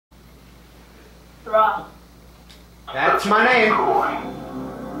Ross. That's my name.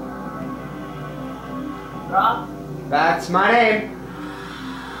 Ross? That's my name.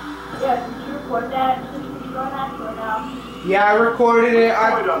 Yeah, did you record that? Did you record that or no? Yeah, I recorded it.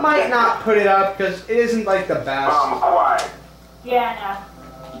 I might not put it up because it isn't like the best. Quiet. Yeah, no.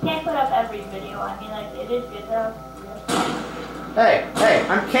 You can't put up every video. I mean, like, it is good though. Hey,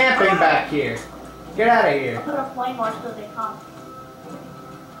 I'm camping back here. Get out of here. I'll put a flame more so they come.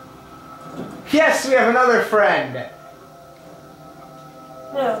 Yes, we have another friend.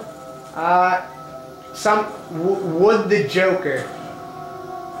 Who? Wood the Joker.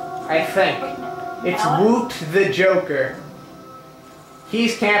 I think. It's Woot the Joker.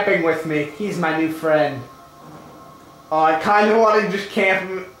 He's camping with me. He's my new friend. Oh, I kind of want to just camp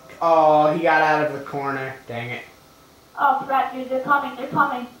him. Oh, he got out of the corner. Dang it. Oh, crap, dude. They're coming. They're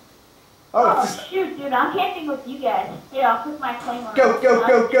coming. Oh, shoot, dude. I'm camping with you guys. Here, I'll put my claymore. Go.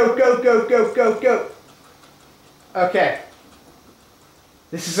 Okay.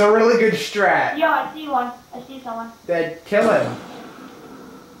 This is a really good strat. Yo, I see one. I see someone. Then kill him.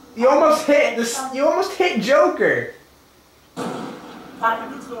 You almost hit this. You almost hit Joker.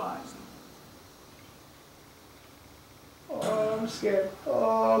 Oh, I'm scared.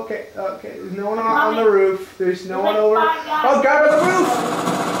 Oh, okay. There's no one on the roof. There's no one over. Oh, God, on the roof!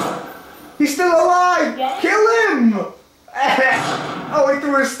 He's still alive! Kill him! Oh, he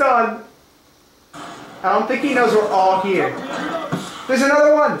threw a stun. I don't think he knows we're all here. There's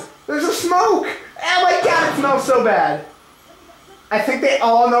another one! There's a smoke! Oh my God, it smells so bad. I think they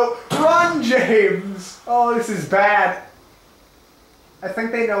all know. Run, James! Oh, this is bad. I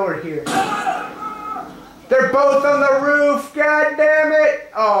think they know we're here. They're both on the roof! God damn it!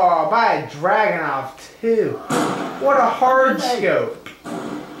 Oh, by a Dragunov, too. What a hard scope.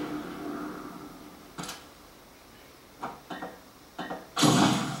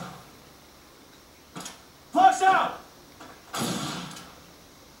 Flush out!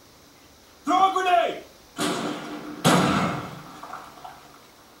 Throw a grenade!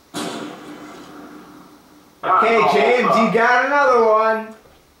 Okay, James, you got another one.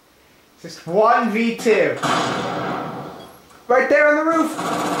 Just 1v2. Right there on the roof.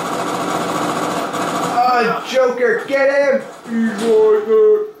 Oh, Joker, get him!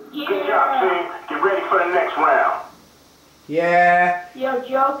 Good job, team. Get ready for the next round. Yeah. Yo,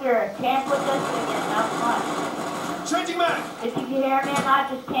 Joker, camp with us again. Have fun. Changing back. If you can hear me or not,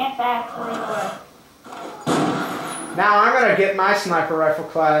 just camp back for the Now I'm gonna get my sniper rifle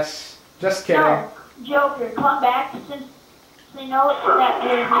class. Just kidding. No, Joker, come back since they know that we're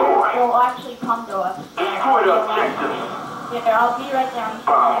here. They'll actually come to us. Yeah, I'll be right there. I'm just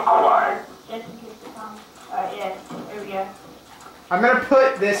gonna just in case they come. Alright, yeah, there we go. I'm gonna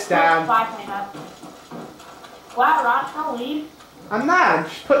put this down. Wow, Ross, don't leave. I'm not. I'm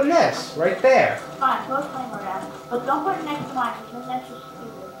just putting this right there. Fine, put a claymore down. But don't put it next to mine, because that's just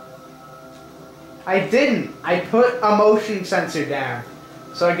stupid. I didn't. I put a motion sensor down.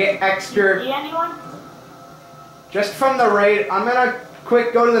 So I get extra. See anyone? Just from the radar. I'm gonna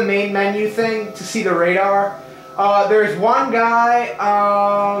quick go to the main menu thing to see the radar. There's one guy,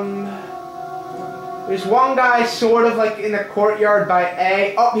 there's one guy sort of like in the courtyard by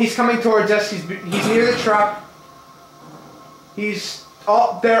A. Oh, he's coming towards us. He's near the truck.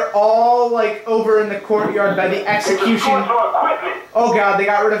 They're all like over in the courtyard by the execution. Oh God, they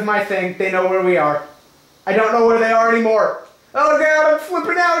got rid of my thing. They know where we are. I don't know where they are anymore. Oh God, I'm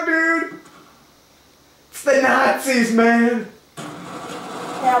flipping out, dude. It's the Nazis, man.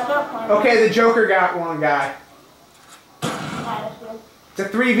 Okay, the Joker got one guy. It's a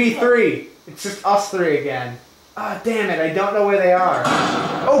 3v3. It's just us three again. Ah, oh, damn it, I don't know where they are.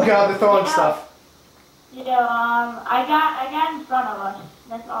 Oh God, they're throwing stuff. You know, I got in front of us.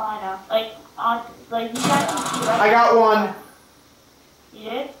 That's all I know. Like you got right. I got one. You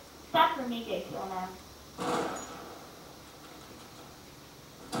did? Stop for me, get killed now.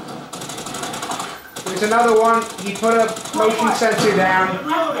 There's another one. He put a motion sensor down.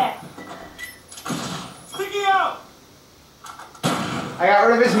 Sticking out! I got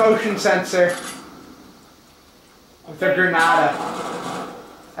rid of his motion sensor. With a granada.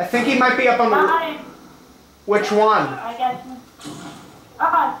 I think he might be up on the roof. Which one? I guess.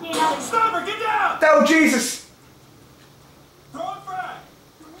 Oh, see another. Sniper, get down! Oh, Jesus! Throw a frag!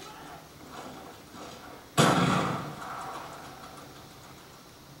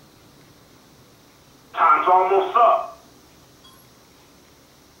 Time's almost up.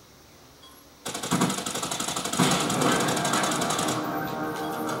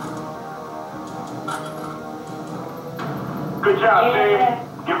 Good job, team.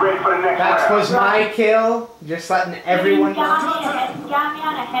 Get ready for the next round. That was my kill. Just letting everyone You got me. got me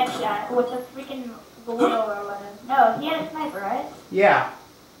on a headshot with a freaking glue or whatever. No, he had a sniper, right? Yeah.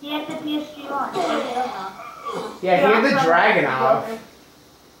 He had the PSG-1. Yeah, he had the Dragunov.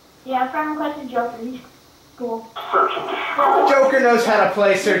 Yeah, I'm from requesting Joker. He's cool. Search and destroy. Joker knows how to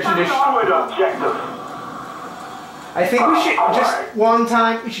play search and destroy. Destroy the objective. I think we should just one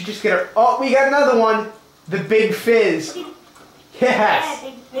time. We should just get our. Oh, we got another one. The Big Fizz. Yeah, Yes.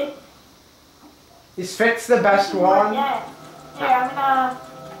 big fit. Is Fitz the best one? Yeah. Here, I'm gonna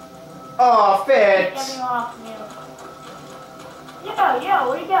Oh, take Fitz. everyone off you. Yo,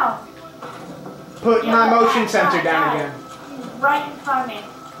 where you going? Put my motion sensor down again. He's right in front of me.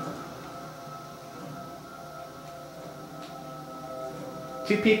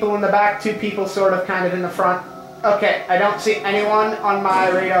 Two people in the back, two people sort of kind of in the front. Okay, I don't see anyone on my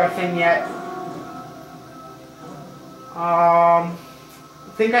radar thing yet. I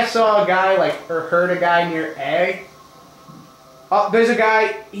think I saw a guy, like, or heard a guy near A. Oh, there's a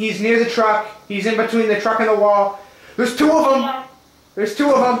guy. He's near the truck. He's in between the truck and the wall. There's two of them. Yeah. There's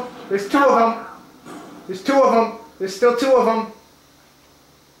two of them. There's two of them. There's two of them. There's still two of them.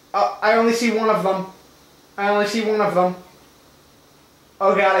 I only see one of them. I only see one of them.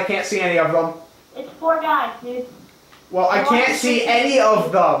 Oh god, I can't see any of them. It's 4 guys, dude. Well, I can't see any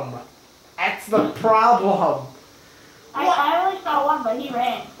of them. That's the problem. I only saw one, but he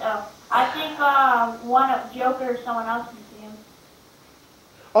ran, so I think one of Joker or someone else can see him.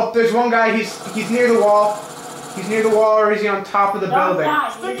 Oh, there's one guy. He's near the wall. He's near the wall, or is he on top of the Don't building?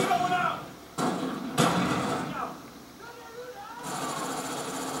 die, dude.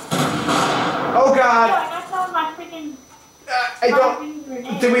 Oh Yo, god. I got some of my freaking I don't.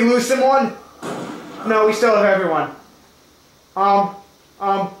 grenades. Did we lose someone? No, we still have everyone.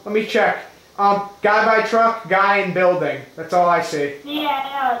 Let me check. Guy by truck, guy in building. That's all I see.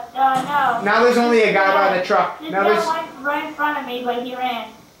 Yeah, no. Now there's only a guy by the truck. This Now guy there's. went right in front of me, but he ran.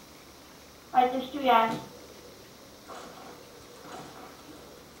 Like, there's 2 guys.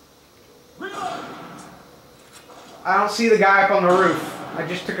 I don't see the guy up on the roof. I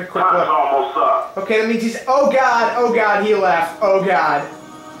just took a quick Time's look. almost up. Okay, that means he's. Oh god, he left. Oh god.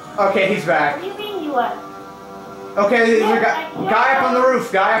 Okay, he's What back. do you mean you left? Okay, there's a guy up on the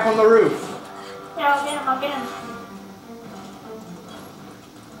roof. Guy up on the roof. Yeah, I'll get him.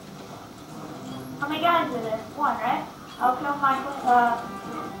 How many guys are there? 1, right? I'll kill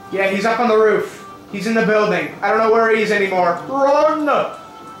my, Yeah, he's up on the roof. He's in the building. I don't know where he is anymore. Run!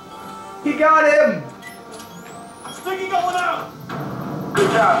 He got him! Sticky going out!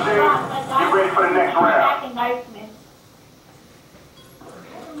 Good job, Jay. Get ready for the next round. back and knifed me.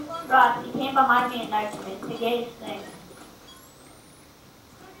 Ross, he came behind me and knifed me. It's the gayest thing.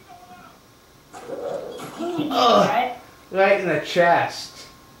 Ugh. Right? Right in the chest.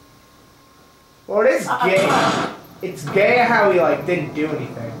 Well, it is gay. It's gay how he, like, didn't do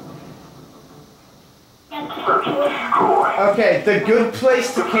anything. Search and destroy. Okay, the good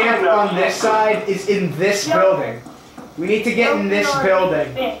place to camp on this side is in this building. We need to get in this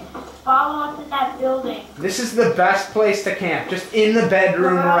building. Follow us in that building. This is the best place to camp. Just in the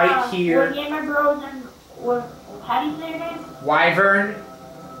bedroom right here. Gamer Bros and how do you say your name? Wyvern.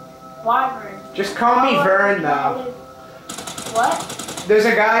 Wyvern. Just call me Vern, though. What? There's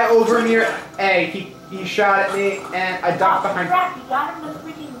a guy over near A. He shot at me, and I ducked Oh behind. crap! You got him to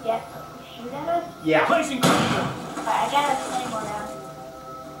freaking shoot at us? Yeah. Placing I got a claymore now.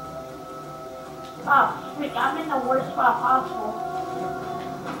 Oh, freak! I'm in the worst spot possible.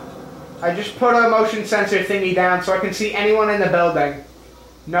 I just put a motion sensor thingy down so I can see anyone in the building.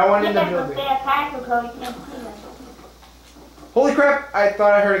 No one in the building. They attack you, so you can't see them. Holy crap! I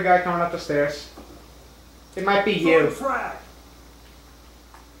thought I heard a guy coming up the stairs. It might be you.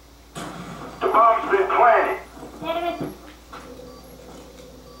 The bomb's been planted. Damn it.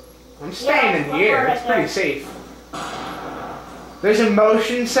 I'm staying in here. It's pretty safe. There's a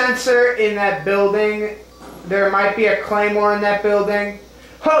motion sensor in that building. There might be a claymore in that building.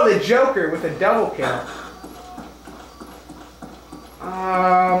 Oh, the Joker with a double kill.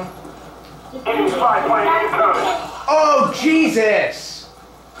 Enemy spy plane incoming. Oh, Jesus!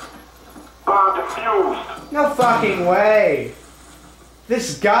 Bomb defused. No fucking way.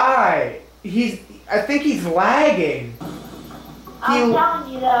 This guy, I think he's lagging. I'm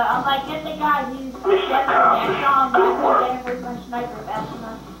telling you though, I'm like, get the guy who's definitely strong, but I couldn't get him with my sniper fast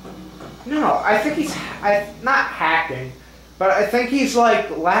enough. No, I think he's not hacking, but I think he's like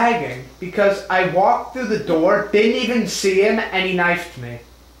lagging because I walked through the door, didn't even see him, and he knifed me.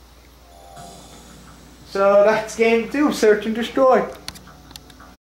 So that's game 2, search and destroy.